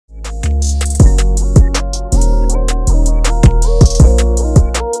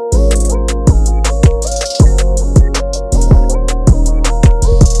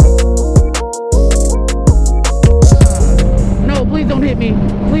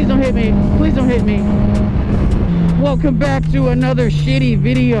Please don't hit me. Please don't hit me. Welcome back to another shitty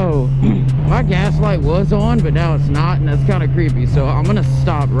video. My gas light was on, but now it's not, and that's kind of creepy. So I'm gonna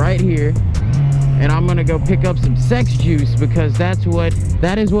stop right here, and I'm gonna go pick up some sex juice, because that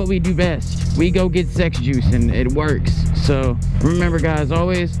is what we do best. We go get sex juice, and it works. So remember, guys,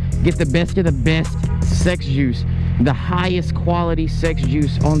 always get the best of the best sex juice, the highest quality sex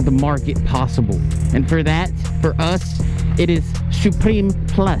juice on the market possible. And for that, for us, it is Supreme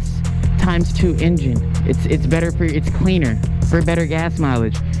Plus ×2 engine. It's better for, it's cleaner for better gas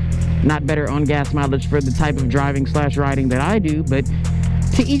mileage. Not better on gas mileage for the type of driving / riding that I do, but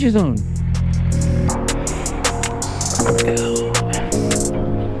to each his own.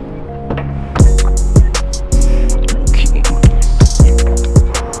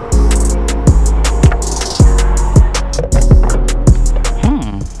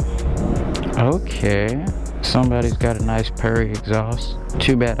 Okay, somebody's got a nice Perry exhaust.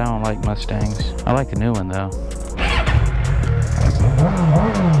 Too bad I don't like Mustangs. I like the new one though.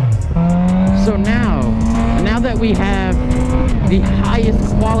 So now that we have the highest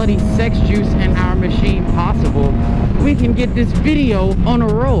quality sex juice in our machine possible, we can get this video on a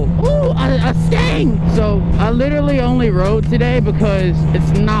roll. Ooh, a Stang! So I literally only rode today because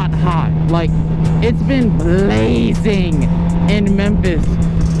it's not hot. Like, it's been blazing in Memphis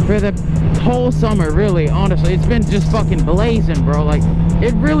for the whole summer, really. Honestly, it's been just fucking blazing, bro. Like,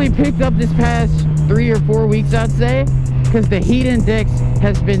 it really picked up this past 3 or 4 weeks, I'd say, because the heat index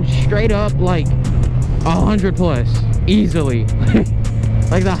has been straight up like 100 plus easily.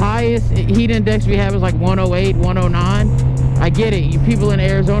 Like, the highest heat index we have is like 108, 109. I get it, you people in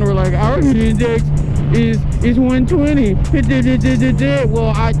Arizona were like, our heat index is 120.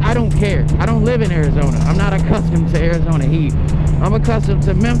 Well, I don't care. I don't live in Arizona. I'm not accustomed to Arizona heat. I'm accustomed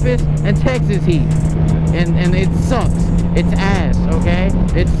to Memphis and Texas heat, and it sucks. It's ass, okay?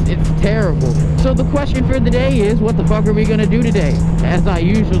 It's terrible. So the question for the day is, what the fuck are we gonna do today? As I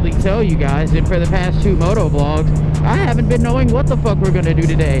usually tell you guys, and for the past 2 Motovlogs, I haven't been knowing what the fuck we're gonna do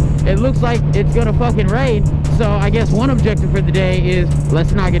today. It looks like it's gonna fucking rain, so I guess one objective for the day is,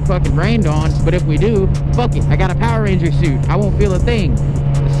 let's not get fucking rained on, but if we do, fuck it, I got a Power Ranger suit. I won't feel a thing.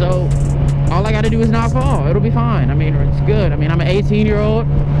 So all I gotta do is not fall. It'll be fine. I mean, it's good. I mean, I'm an 18-year-old.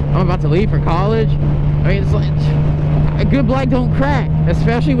 I'm about to leave for college. I mean, it's like, a good black don't crack,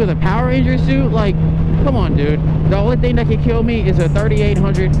 especially with a Power Ranger suit. Like, come on, dude. The only thing that could kill me is a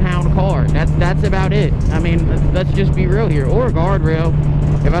 3,800 pound car. That's about it. I mean, let's just be real here. Or a guardrail.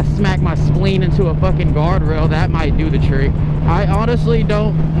 If I smack my spleen into a fucking guardrail, that might do the trick. I honestly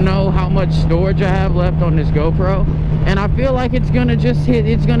don't know how much storage I have left on this GoPro, and I feel like it's gonna just hit,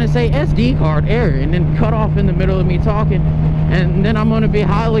 it's gonna say SD card error and then cut off in the middle of me talking, and then I'm gonna be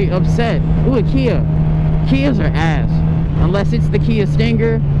highly upset. Ooh, a Kia. Kias are ass, unless it's the Kia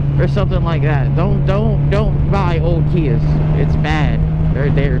Stinger or something like that. Don't buy old Kias. It's bad.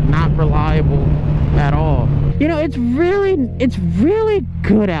 They're not reliable at all. You know, it's really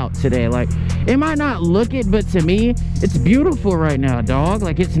good out today. Like, it might not look it, but to me, it's beautiful right now, dog.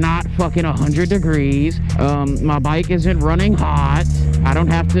 Like, it's not fucking 100 degrees. My bike isn't running hot. I don't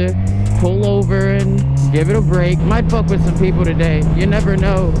have to pull over and give it a break. Might fuck with some people today. You never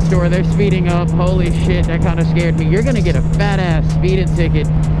know. Or they're speeding up. Holy shit, that kind of scared me. You're gonna get a fat ass speeding ticket.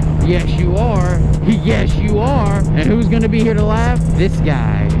 Yes, you are. Yes, you are. And who's gonna be here to laugh? This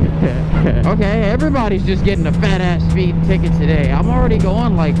guy. Okay, everybody's just getting a fat ass speed ticket today. I'm already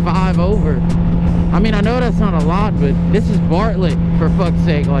going like 5 over. I mean, I know that's not a lot, but this is Bartlett, for fuck's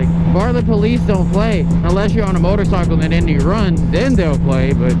sake. Like, Bartlett police don't play unless you're on a motorcycle and then you run, then they'll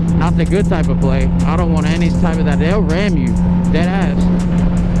play, but not the good type of play. I don't want any type of that. They'll ram you, dead ass.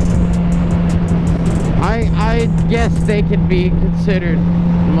 I guess they can be considered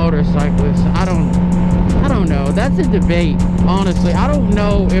motorcyclists. I don't know. That's a debate, honestly. I don't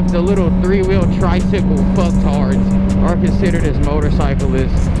know if the little 3-wheel tricycle fucktards are considered as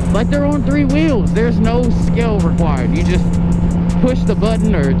motorcyclists. Like, they're on 3 wheels. There's no skill required. You just push the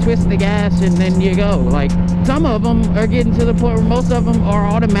button or twist the gas and then you go. Like, some of them are getting to the point where most of them are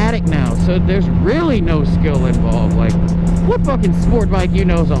automatic now, so there's really no skill involved. Like, what fucking sport bike you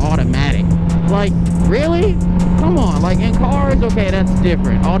know is an automatic? Like, really? Come on. Like, in cars, okay, that's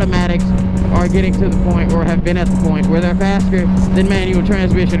different. Automatics are getting to the point, or have been at the point, where they're faster than manual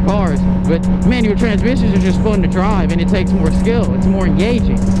transmission cars. But manual transmissions are just fun to drive, and it takes more skill. It's more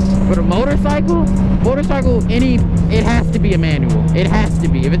engaging. But a motorcycle, it has to be a manual. It has to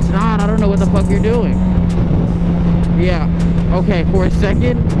be. If it's not, I don't know what the fuck you're doing. Yeah. Okay, for a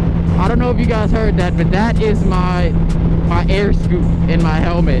second, I don't know if you guys heard that, but that is my my air scoop in my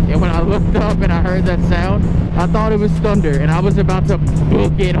helmet. And when I looked up and I heard that sound, I thought it was thunder and I was about to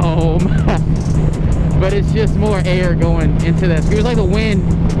book it home. But it's just more air going into that scoop. It's like the wind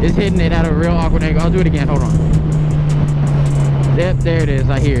is hitting it at a real awkward angle. I'll do it again, hold on. Yep, there it is,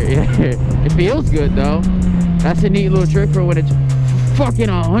 I hear it. It feels good though. That's a neat little trick for when it's fucking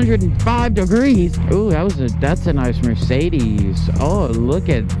 105 degrees. Ooh, that's a nice Mercedes. Oh, look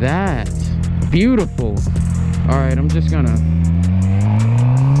at that. Beautiful. All right, I'm just gonna.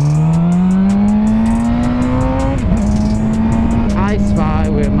 I spy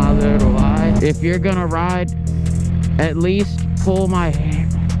with my little eye. If you're gonna ride, at least pull my hair.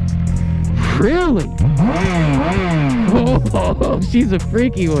 Really? Oh, she's a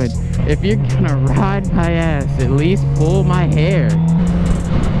freaky one. If you're gonna ride my ass, at least pull my hair.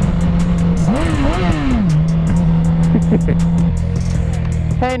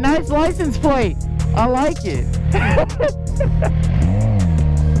 Hey, nice license plate. I like it.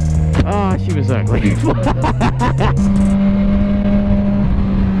 Oh, she was ugly.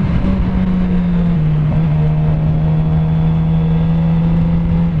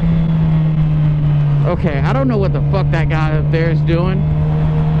 Okay, I don't know what the fuck that guy up there is doing,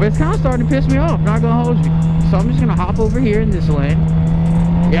 but it's kind of starting to piss me off, not gonna hold you. So I'm just gonna hop over here in this lane.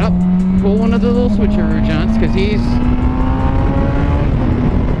 Yep, pull one of the little switcheroo junts, because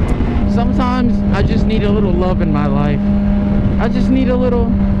sometimes I just need a little love in my life. I just need a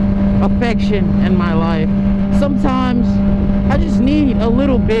little affection in my life. Sometimes I just need a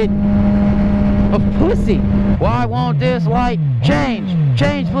little bit of pussy. Why won't this light change?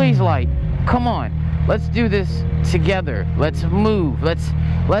 Change, please, light. Come on. Let's do this together. Let's move. Let's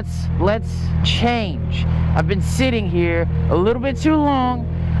change. I've been sitting here a little bit too long.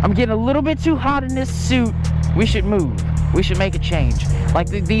 I'm getting a little bit too hot in this suit. We should move. We should make a change. Like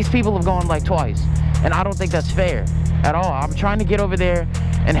these people have gone like twice, and I don't think that's fair at all. I'm trying to get over there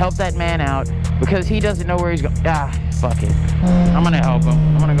and help that man out because he doesn't know where he's going. Ah, fuck it. I'm gonna help him.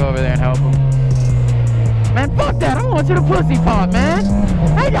 I'm gonna go over there and help him. Man, fuck that. I'm going to the pussy part, man.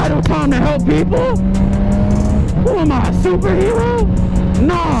 I ain't got no time to help people. Who am I, a superhero?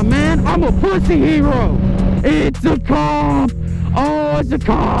 Nah, man, I'm a pussy hero. It's a cop. Oh, it's a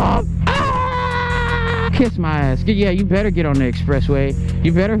cop. Ah! Kiss my ass. Yeah, you better get on the expressway.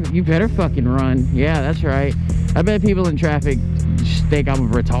 You better fucking run. Yeah, that's right. I bet people in traffic just think I'm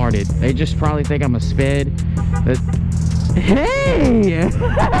retarded. They just probably think I'm a sped. But, hey!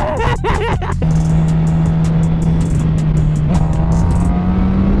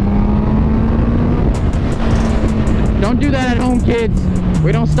 Don't do that at home, kids.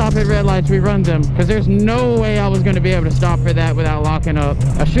 We don't stop at red lights, we run them. Because there's no way I was going to be able to stop for that without locking up.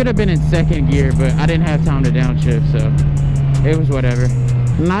 I should have been in second gear, but I didn't have time to downshift, so it was whatever.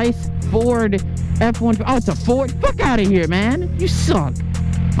 Nice Ford F-150. Oh, it's a Ford? Fuck out of here, man. You suck.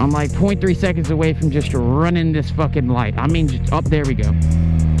 I'm like 0.3 seconds away from just running this fucking light. I mean, just, oh, there we go.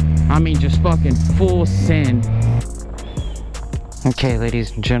 I mean, just fucking full send. Okay,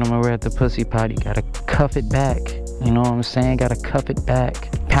 ladies and gentlemen, we're at the pussy potty. Gotta cuff it back. You know what I'm saying? Gotta cuff it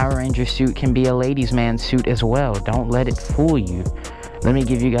back. Power Ranger suit can be a ladies' man suit as well. Don't let it fool you. Let me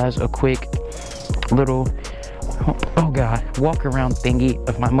give you guys a quick little, oh god, walk around thingy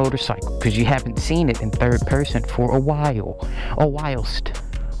of my motorcycle, because you haven't seen it in third person for a whilst.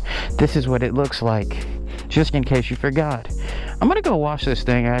 This is what it looks like, just in case you forgot. I'm gonna go wash this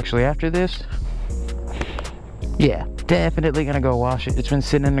thing actually after this. Yeah, definitely gonna go wash it. It's been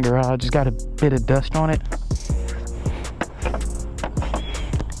sitting in the garage. It's got a bit of dust on it.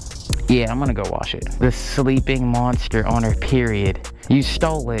 Yeah, I'm gonna go wash it. The sleeping monster on her period. You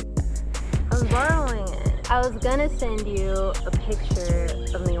stole it. I was borrowing it. I was gonna send you a picture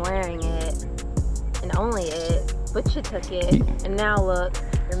of me wearing it, and only it, but you took it. And now look,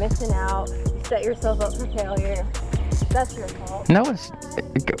 you're missing out. You set yourself up for failure. That's your fault. No, it's...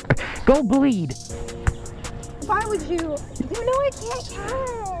 Go bleed. Why would you? You know I can't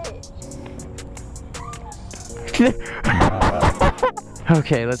catch.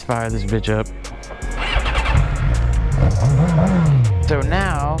 Okay, let's fire this bitch up. So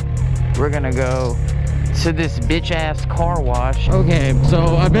now, we're gonna go to this bitch-ass car wash. Okay,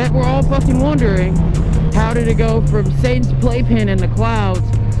 so I bet we're all fucking wondering, how did it go from Satan's playpen in the clouds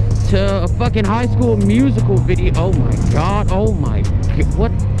to a fucking High School Musical video? Oh my god, oh my god,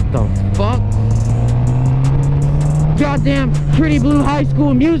 what the fuck? Goddamn Pretty Blue High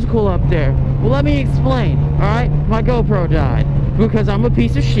School Musical up there. Well, let me explain, alright? My GoPro died because I'm a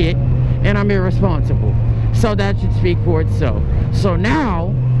piece of shit and I'm irresponsible. So that should speak for itself. So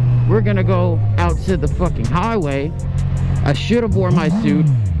now, we're gonna go out to the fucking highway. I should have worn my suit.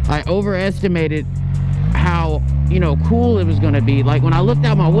 I overestimated how you know, cool it was gonna be. Like when I looked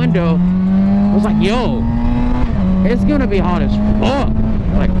out my window, I was like, yo, it's gonna be hot as fuck.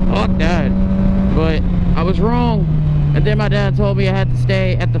 Like, fuck that. But I was wrong. And then my dad told me I had to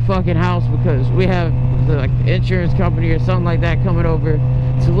stay at the fucking house because we have the like insurance company or something like that coming over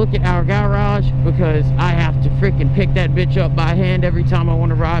to look at our garage, because I have to freaking pick that bitch up by hand every time I want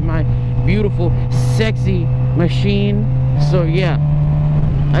to ride my beautiful, sexy machine. So yeah,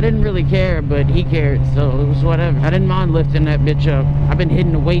 I didn't really care, but he cared, so it was whatever. I didn't mind lifting that bitch up. I've been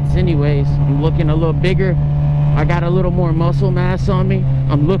hitting the weights anyways. I'm looking a little bigger. I got a little more muscle mass on me.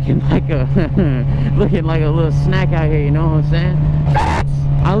 I'm looking like a looking like a little snack out here, you know what I'm saying?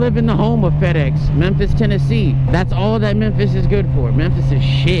 I live in the home of FedEx, Memphis, Tennessee. That's all that Memphis is good for. Memphis is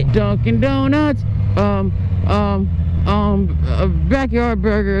shit. Dunkin' Donuts, Backyard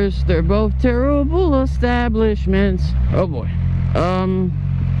Burgers, they're both terrible establishments. Oh boy.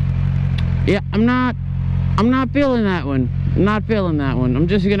 Yeah, I'm not feeling that one. I'm not feeling that one. I'm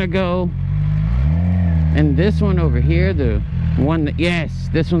just gonna go. And this one over here, the one that, yes,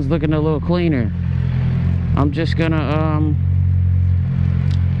 this one's looking a little cleaner. I'm just gonna,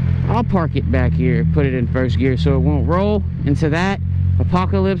 I'll park it back here, put it in first gear so it won't roll into that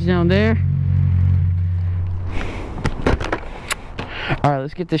apocalypse down there. All right,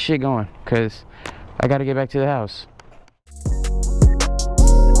 let's get this shit going, because I gotta get back to the house.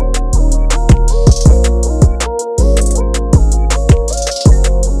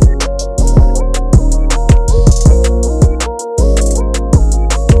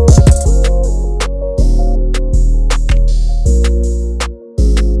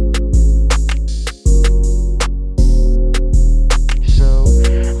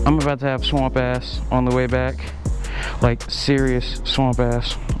 About to have swamp ass on the way back, like serious swamp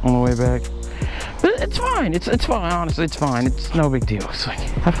ass on the way back, but it's fine. It's fine, honestly. It's fine. It's no big deal. It's like,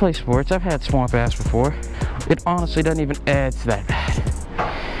 I play sports. I've had swamp ass before. It honestly doesn't even, it's that bad.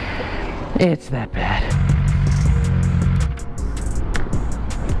 It's that bad.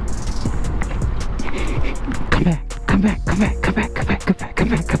 Come back, come back, come back, come back, come back, come back, come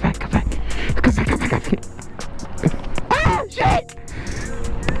back, come back, come back, come back, come back, come back. Ah, shit!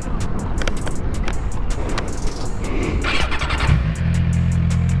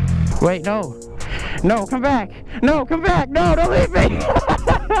 Wait, no. No, come back. No, come back. No, don't leave me.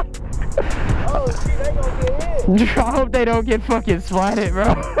 Oh, shit, they gonna get hit. I hope they don't get fucking splatted,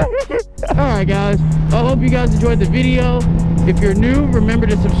 bro. Alright, guys. I hope you guys enjoyed the video. If you're new, remember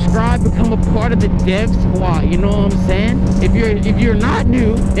to subscribe, become a part of the dev squad. You know what I'm saying? If you're not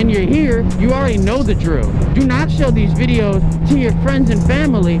new and you're here, you already know the drill. Do not show these videos to your friends and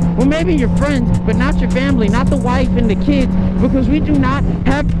family. Well, maybe your friends, but not your family, not the wife and the kids, because we do not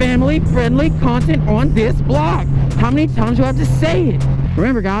have family-friendly content on this blog. How many times do I have to say it?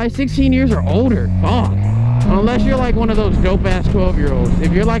 Remember, guys, 16 years or older. Fuck. Unless you're like one of those dope-ass 12-year-olds.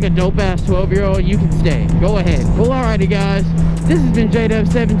 If you're like a dope-ass 12-year-old, you can stay. Go ahead. Well, alrighty, guys. This has been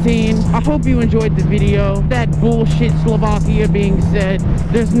JDev17. I hope you enjoyed the video. That bullshit Slovakia being said,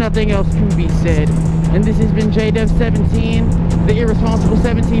 there's nothing else can be said. And this has been JDev17, the irresponsible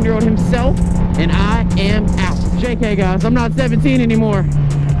 17-year-old himself, and I am out. JK, guys, I'm not 17 anymore.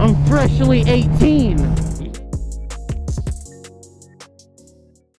 I'm freshly 18.